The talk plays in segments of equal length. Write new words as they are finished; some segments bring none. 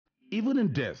Even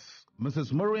in death,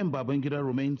 Mrs. Maryam Babangida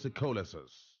remains a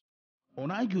colossus.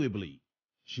 Unarguably,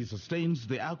 she sustains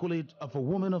the accolade of a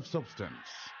woman of substance.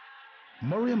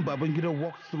 Maryam Babangida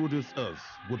walked through this earth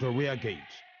with a rear gate.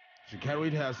 She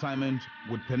carried her assignment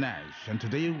with panache, and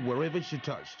today, wherever she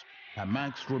touched, her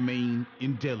marks remain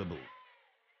indelible.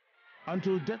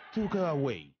 Until death took her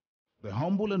away, the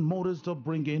humble and modest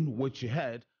upbringing which she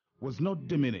had was not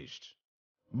diminished.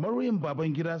 Maryam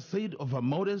Babangida said of her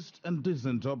modest and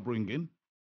decent upbringing,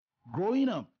 "Growing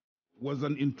up was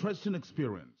an interesting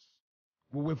experience.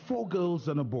 We were 4 girls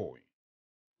and a boy.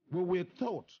 We were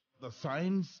taught the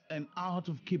science and art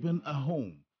of keeping a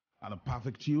home and a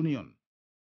perfect union.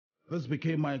 This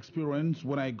became my experience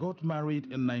when I got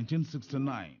married in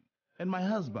 1969, and my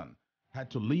husband had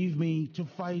to leave me to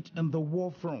fight in the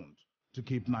war front to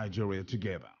keep Nigeria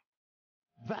together.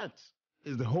 That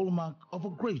is the hallmark of a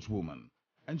great woman,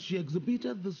 and she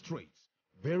exhibited these traits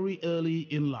very early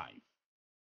in life.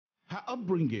 Her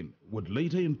upbringing would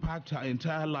later impact her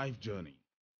entire life journey.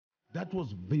 That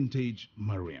was vintage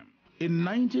Maryam. In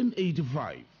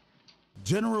 1985,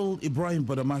 General Ibrahim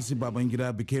Badamasi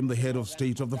Babangida became the head of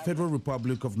state of the Federal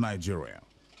Republic of Nigeria.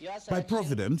 By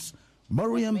providence,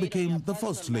 Maryam became the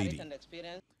first lady.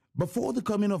 Before the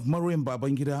coming of Maryam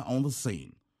Babangida on the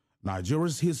scene,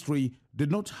 Nigeria's history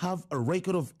did not have a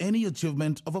record of any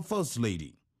achievement of a first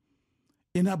lady.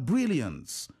 In her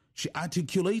brilliance, she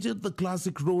articulated the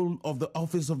classic role of the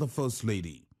office of the first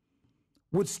lady.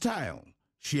 With style,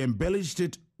 she embellished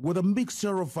it with a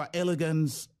mixture of her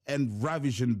elegance and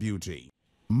ravishing beauty.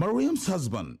 Maryam's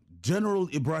husband, General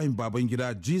Ibrahim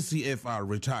Babangida, GCFR,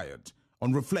 retired,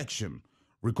 on reflection,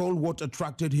 recalled what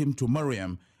attracted him to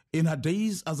Maryam in her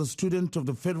days as a student of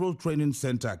the Federal Training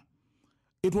Center.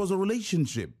 It was a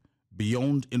relationship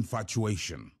beyond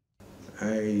infatuation.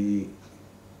 I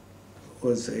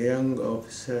was a young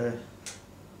officer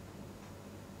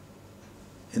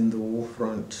in the war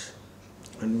front,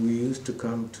 and we used to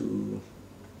come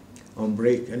on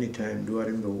break anytime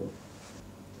during the war.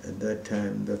 At that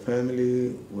time, the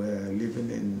family were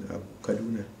living in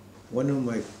Kaduna. One of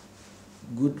my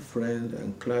good friend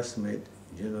and classmate,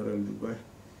 General Dubai,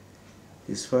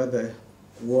 his father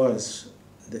was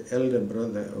the elder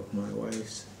brother of my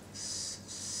wife's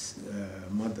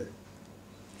mother.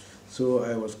 So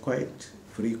I was quite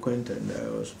frequent and I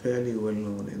was fairly well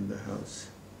known in the house.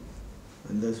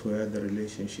 And that's where the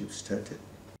relationship started.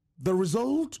 The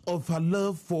result of her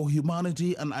love for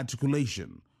humanity and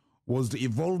articulation was the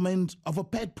evolvement of a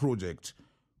pet project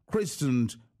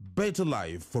christened Better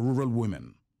Life for Rural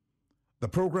Women. The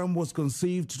program was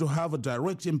conceived to have a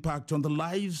direct impact on the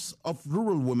lives of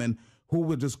rural women who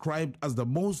were described as the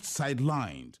most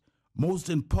sidelined, most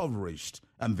impoverished,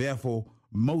 and therefore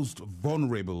most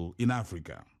vulnerable in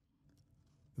Africa.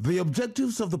 The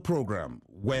objectives of the program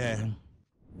were: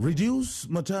 reduce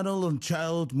maternal and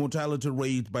child mortality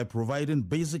rate by providing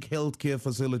basic health care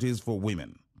facilities for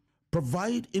women,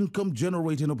 provide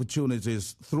income-generating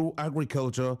opportunities through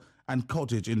agriculture and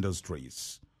cottage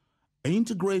industries,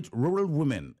 integrate rural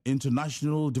women into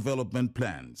national development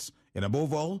plans, and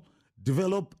above all,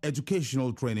 develop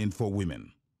educational training for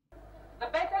women. The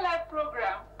Better Life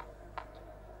program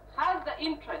has the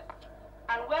interest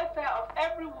and welfare of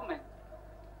every woman,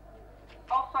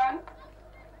 orphan,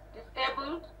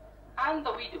 disabled, and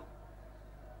the widow.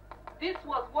 This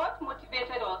was what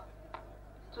motivated us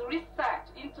to research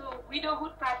into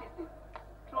widowhood practices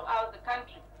throughout the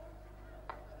country.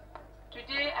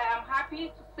 Today, I am happy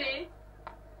to say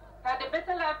that the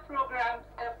Better Life program's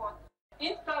efforts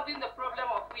in solving the problem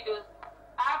of widows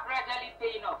are gradually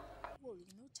paying off.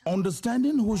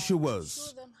 Understanding who she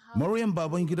was, Maryam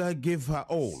Babangida gave her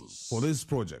all for this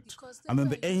project, and in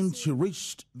the end, she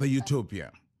reached the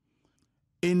utopia.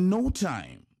 In no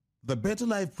time, the Better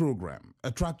Life program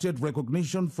attracted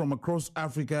recognition from across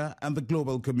Africa and the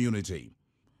global community.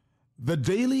 The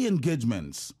daily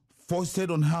engagements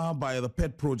foisted on her by the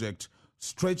pet project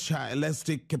stretched her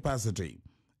elastic capacity,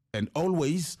 and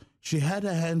always she had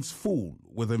her hands full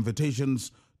with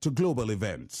invitations to global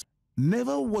events.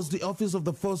 Never was the office of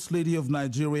the First Lady of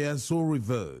Nigeria so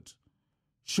revered.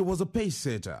 She was a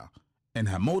pace-setter, and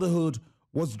her motherhood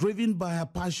was driven by her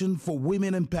passion for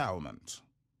women empowerment.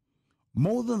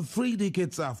 More than 3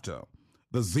 decades after,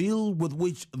 the zeal with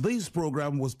which this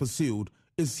program was pursued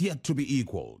is yet to be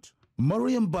equaled.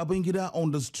 Maryam Babangida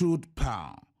understood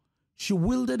power. She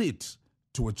wielded it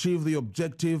to achieve the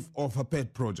objective of her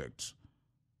pet project.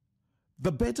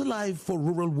 The Better Life for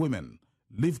Rural Women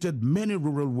lifted many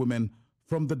rural women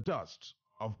from the dust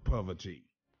of poverty.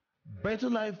 Better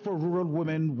Life for Rural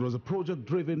Women was a project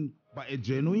driven by a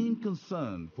genuine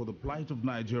concern for the plight of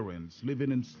Nigerians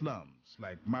living in slums.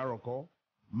 like Maroko,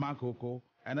 Makoko,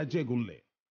 and Ajegunle.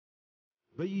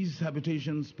 These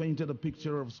habitations painted a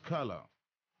picture of squalor,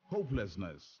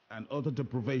 hopelessness, and utter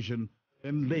deprivation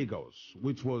in Lagos,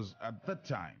 which was at that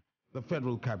time the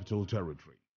Federal Capital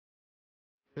Territory.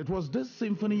 It was this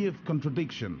symphony of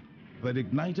contradiction that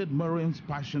ignited Maryam's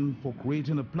passion for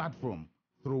creating a platform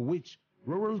through which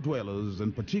rural dwellers,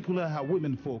 in particular her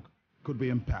women folk, could be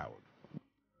empowered.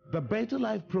 The Better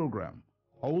Life program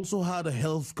also had a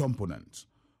health component.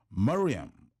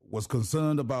 Maryam was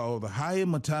concerned about the high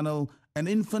maternal and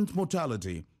infant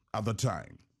mortality at the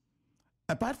time.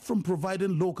 Apart from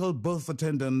providing local birth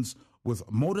attendants with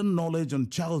modern knowledge on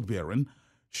childbearing,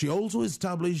 she also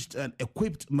established and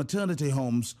equipped maternity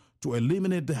homes to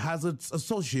eliminate the hazards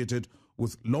associated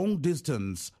with long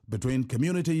distance between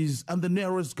communities and the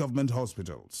nearest government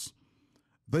hospitals.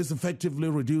 This effectively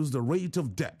reduced the rate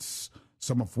of deaths,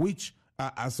 some of which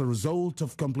are as a result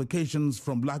of complications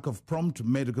from lack of prompt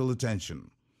medical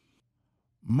attention.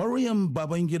 Maryam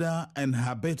Babangida and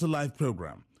her Better Life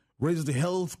program raised the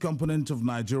health component of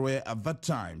Nigeria at that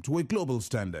time to a global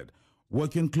standard,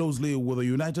 working closely with the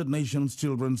United Nations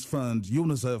Children's Fund,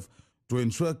 UNICEF, to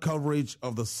ensure coverage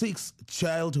of the 6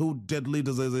 childhood deadly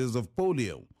diseases of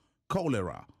polio,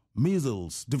 cholera,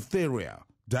 measles, diphtheria,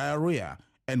 diarrhea,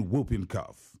 and whooping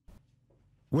cough.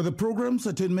 With the program's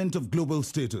attainment of global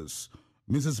status,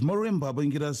 Mrs. Maryam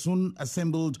Babangida soon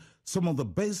assembled some of the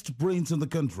best brains in the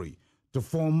country to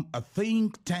form a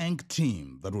think tank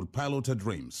team that would pilot her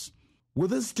dreams.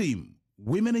 With this team,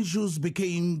 women issues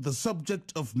became the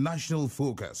subject of national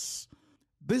focus.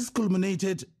 This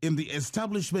culminated in the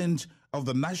establishment of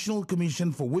the National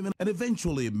Commission for Women and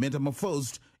eventually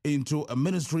metamorphosed into a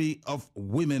Ministry of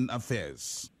Women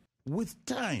Affairs. With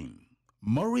time,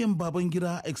 Maryam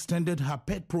Babangida extended her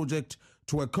pet project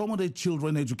to accommodate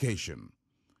children education.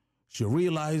 She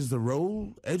realized the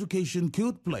role education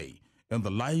could play in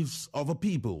the lives of a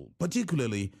people,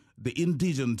 particularly the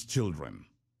indigent children.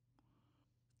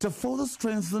 To further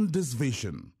strengthen this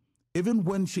vision, even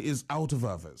when she is out of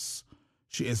office,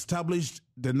 she established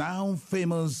the now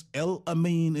famous El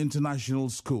Amin International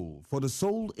School for the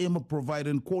sole aim of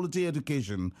providing quality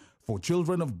education for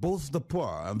children of both the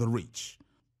poor and the rich.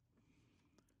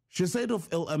 She said of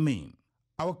El Amin,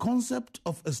 "Our concept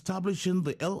of establishing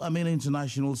the El Amin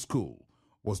International School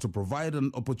was to provide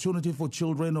an opportunity for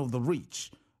children of the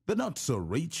rich, the not so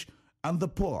rich, and the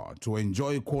poor to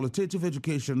enjoy qualitative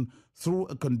education through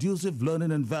a conducive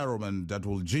learning environment that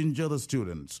will ginger the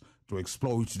students to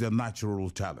exploit their natural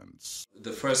talents."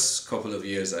 The first couple of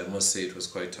years, I must say, it was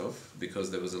quite tough because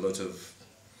there was a lot of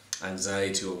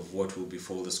anxiety of what will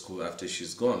befall the school after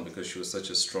she's gone, because she was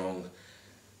such a strong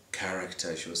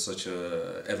character, she was such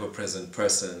a ever-present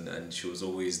person, and she was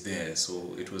always there.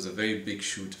 So it was a very big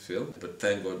shoe to fill, but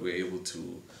thank God we were able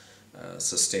to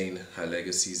sustain her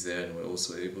legacies there, and we're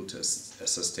also able to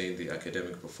sustain the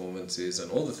academic performances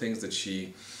and all the things that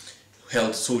she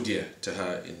held so dear to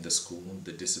her in the school,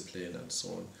 the discipline and so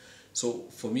on. So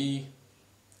for me,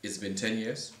 it's been 10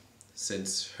 years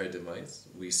since her demise.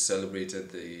 We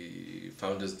celebrated the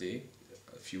Founders Day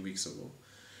a few weeks ago,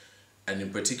 and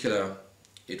in particular,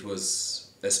 it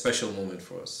was a special moment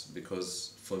for us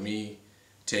because for me,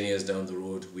 10 years down the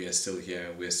road, we are still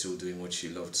here, we are still doing what she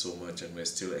loved so much, and we're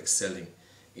still excelling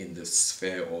in the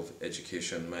sphere of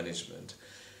education management.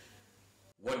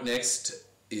 What next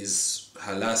is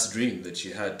her last dream that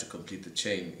she had to complete the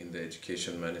chain in the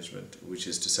education management, which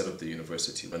is to set up the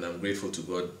university. And I'm grateful to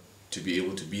God to be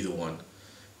able to be the one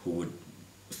who would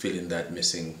fill in that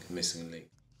missing link.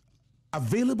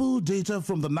 Available data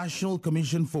from the National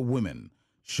Commission for Women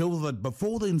show that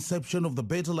before the inception of the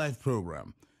Better Life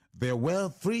program, there were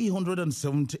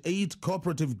 378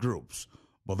 cooperative groups,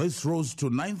 but this rose to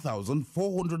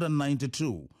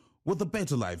 9,492 with the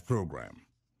Better Life program.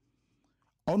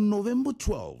 On November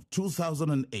 12,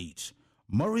 2008,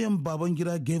 Maryam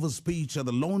Babangida gave a speech at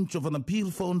the launch of an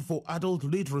appeal fund for adult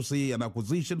literacy and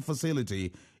acquisition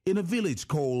facility in a village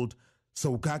called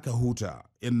Saukakahuta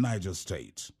in Niger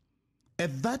State.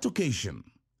 At that occasion,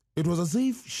 it was as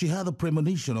if she had a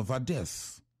premonition of her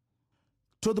death.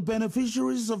 To the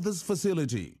beneficiaries of this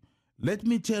facility, let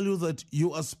me tell you that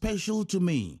you are special to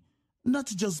me, not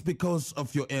just because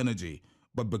of your energy,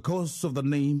 but because of the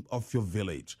name of your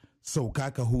village,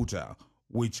 Saukakahuta,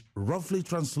 which roughly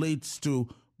translates to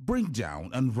bring down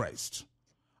and rest.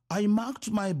 I marked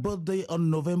my birthday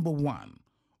on November 1,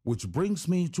 which brings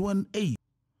me to an 8.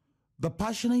 The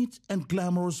passionate and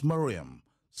glamorous Maryam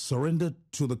surrendered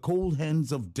to the cold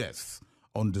hands of death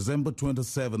on December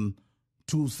 27,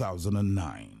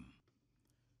 2009.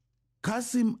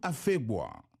 Kasim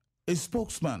Afebwa, a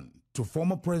spokesman to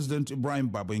former President Ibrahim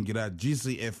Babangida,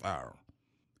 GCFR.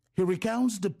 He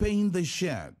recounts the pain they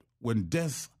shared when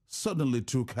death suddenly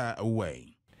took her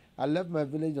away. I left my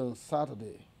village on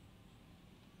Saturday,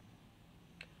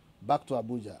 back to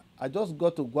Abuja. I just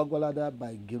got to Gwagwalada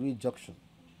by Giri Junction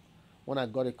when I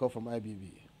got a call from IBB.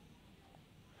 He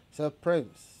said,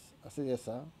 Prince. I said, yes,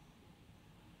 sir.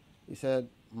 He said,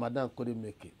 Madam couldn't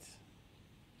make it.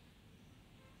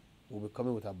 We'll be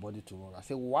coming with her body tomorrow. I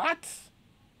said, what?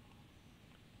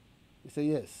 He said,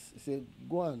 yes. He said,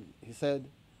 go on. He said,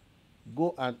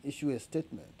 go and issue a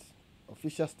statement,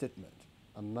 official statement,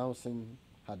 announcing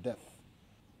her death.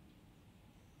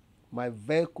 My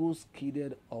vehicle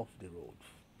skidded off the road.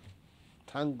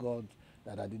 Thank God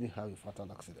that I didn't have a fatal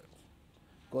accident,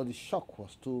 because the shock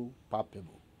was too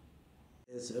palpable.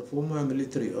 As a former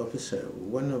military officer,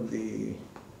 one of the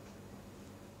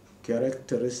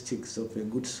characteristics of a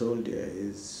good soldier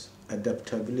is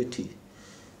adaptability,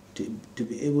 to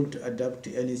be able to adapt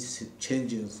to any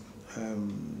changing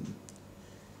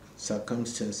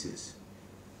circumstances.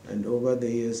 And over the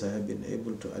years, I have been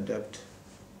able to adapt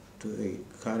to the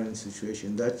current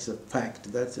situation. That's a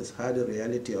fact. That's a hard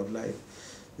reality of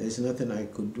life. There's nothing I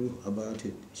could do about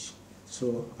it.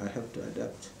 So I have to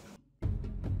adapt.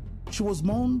 She was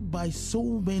mourned by so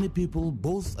many people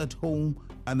both at home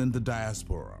and in the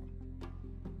diaspora.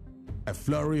 A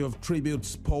flurry of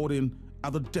tributes poured in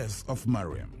at the death of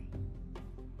Maryam.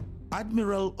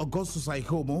 Admiral Augustus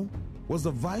Aihomo was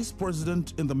the vice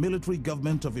president in the military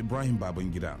government of Ibrahim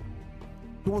Babangida.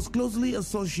 He was closely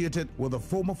associated with the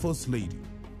former First Lady.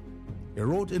 He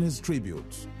wrote in his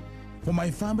tribute, "For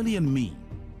my family and me,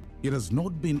 it has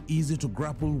not been easy to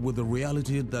grapple with the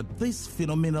reality that this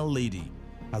phenomenal lady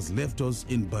has left us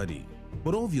in body,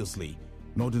 but obviously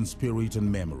not in spirit and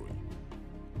memory.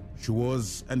 She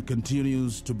was and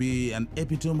continues to be an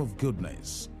epitome of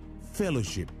goodness,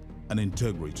 fellowship, and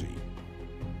integrity."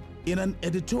 In an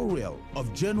editorial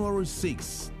of January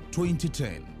 6,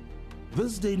 2010,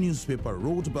 This Day newspaper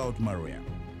wrote about Maryam.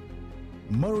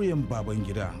 Maryam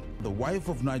Babangida, the wife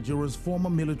of Nigeria's former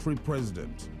military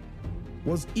president,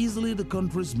 was easily the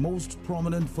country's most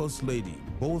prominent first lady,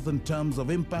 both in terms of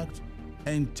impact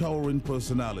and towering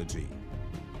personality.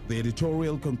 The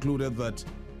editorial concluded that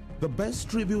the best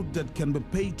tribute that can be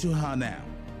paid to her now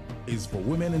is for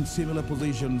women in similar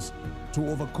positions to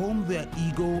overcome their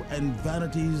ego and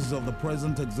vanities of the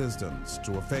present existence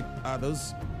to affect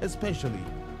others, especially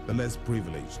the less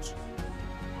privileged.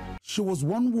 She was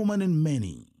one woman in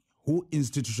many who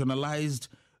institutionalized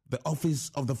the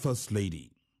office of the First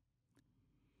Lady.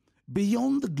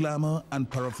 Beyond the glamour and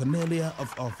paraphernalia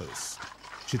of office,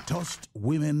 she touched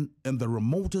women in the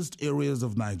remotest areas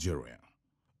of Nigeria.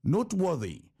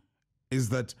 Noteworthy is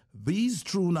that these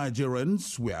true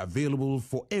Nigerians were available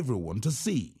for everyone to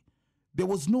see. There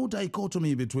was no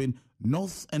dichotomy between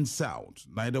North and South,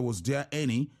 neither was there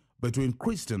any between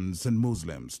Christians and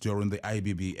Muslims during the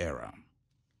IBB era.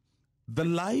 The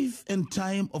life and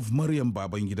time of Maryam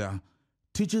Babangida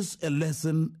teaches a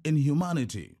lesson in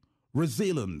humanity,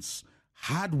 resilience,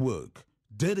 hard work,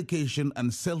 dedication,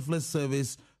 and selfless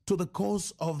service to the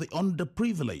cause of the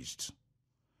underprivileged.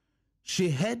 She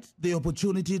had the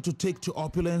opportunity to take to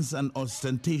opulence and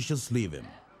ostentatious living.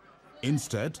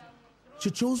 Instead, she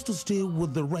chose to stay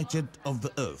with the wretched of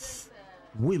the earth,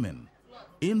 women,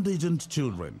 indigent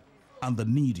children, and the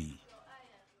needy.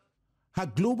 Her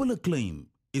global acclaim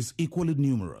is equally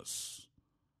numerous.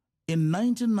 In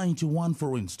 1991,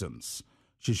 for instance,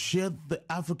 she shared the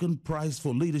African Prize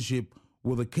for Leadership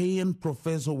with the Kenyan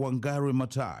Professor Wangari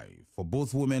Maathai for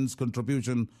both women's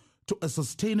contribution to a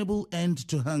sustainable end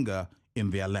to hunger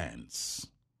in their lands.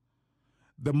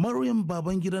 The Maryam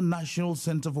Babangida National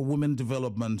Center for Women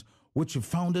Development, which she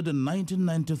founded in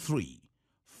 1993,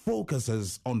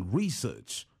 focuses on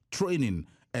research, training,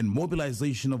 and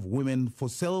mobilization of women for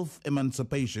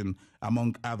self-emancipation,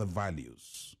 among other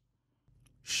values.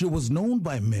 She was known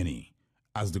by many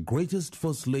as the greatest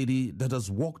First Lady that has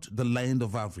walked the land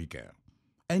of Africa,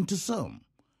 and to some,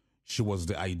 she was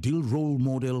the ideal role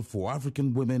model for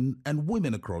African women and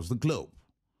women across the globe.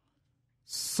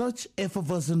 Such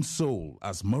effervescent soul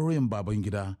as Maryam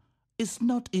Babangida is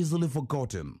not easily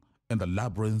forgotten in the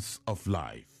labyrinth of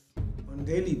life. On a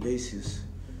daily basis,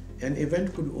 an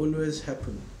event could always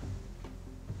happen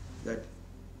that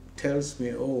tells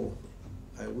me, oh,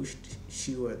 I wished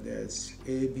she were there.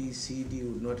 A, B, C, D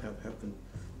would not have happened,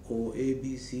 or A,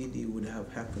 B, C, D would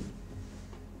have happened.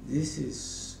 This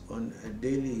is on a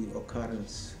daily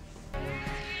occurrence.